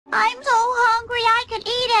I'm so hungry I could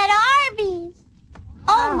eat at Arby's.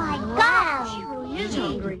 Oh my gosh. She really is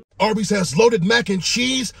hungry. Arby's has loaded mac and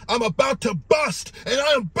cheese. I'm about to bust, and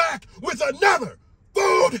I am back with another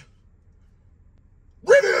food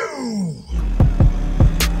review.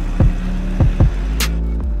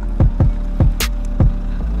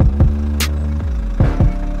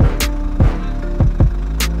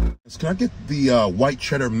 Can I get the white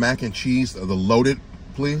cheddar mac and cheese, the loaded,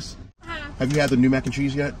 please? Have you had the new mac and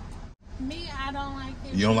cheese yet? Me, I don't like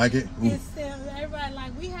it. You don't like it? It still, everybody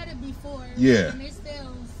like, we had it before. Yeah. And it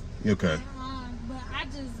still. Okay. But I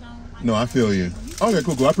just don't like No, it. I feel you. Okay,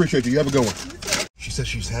 cool. I appreciate you. You have a good one. She says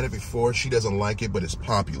she's had it before. She doesn't like it, but it's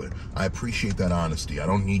popular. I appreciate that honesty. I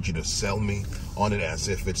don't need you to sell me on it as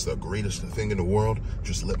if it's the greatest thing in the world.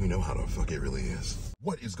 Just let me know how the fuck it really is.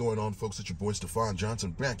 What is going on, folks? It's your boy Stefan Johnson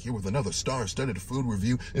back here with another star-studded food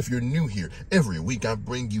review. If you're new here, every week I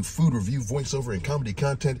bring you food review, voiceover, and comedy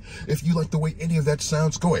content. If you like the way any of that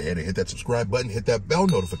sounds, go ahead and hit that subscribe button, hit that bell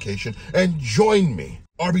notification, and join me.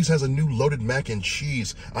 Arby's has a new loaded mac and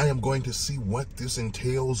cheese. I am going to see what this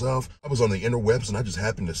entails of. I was on the interwebs and I just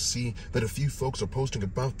happened to see that a few folks are posting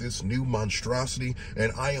about this new monstrosity,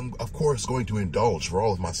 and I am, of course, going to indulge for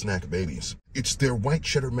all of my snack babies. It's their white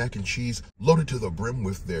cheddar mac and cheese loaded to the brim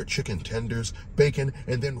with their chicken tenders, bacon,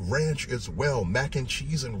 and then ranch as well. Mac and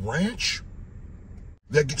cheese and ranch?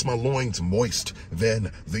 That gets my loins moist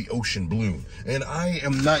than the ocean blue. And I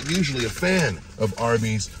am not usually a fan of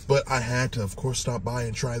Arby's, but I had to, of course, stop by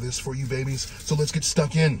and try this for you babies. So let's get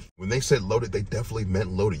stuck in. When they said loaded, they definitely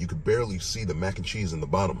meant loaded. You could barely see the mac and cheese in the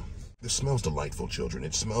bottom. This smells delightful, children.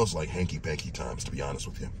 It smells like hanky-panky times, to be honest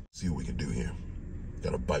with you. See what we can do here.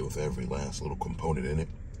 Got a bite with every last little component in it.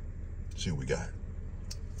 See what we got.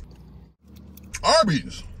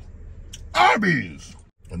 Arby's! Arby's!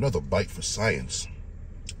 Another bite for science.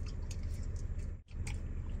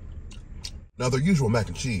 Now, their usual mac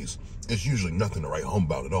and cheese is usually nothing to write home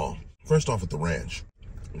about at all. First off with the ranch.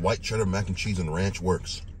 White cheddar mac and cheese and ranch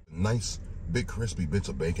works. Nice, big crispy bits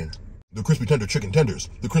of bacon. The crispy tender chicken tenders.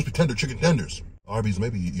 The crispy tender chicken tenders. Arby's,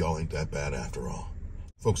 maybe y'all ain't that bad after all.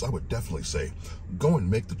 Folks, I would definitely say, go and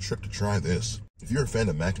make the trip to try this. If you're a fan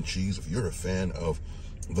of mac and cheese, if you're a fan of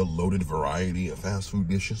the loaded variety of fast food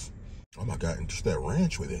dishes, oh my God, and just that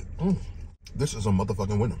ranch with it. This is a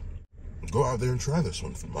motherfucking winner. Go out there and try this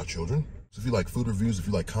one for my children. So if you like food reviews, if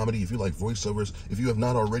you like comedy, if you like voiceovers, if you have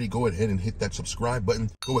not already, go ahead and hit that subscribe button.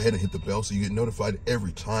 Go ahead and hit the bell so you get notified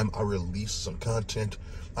every time I release some content.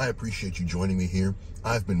 I appreciate you joining me here.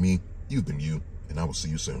 I've been me, you've been you, and I will see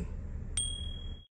you soon.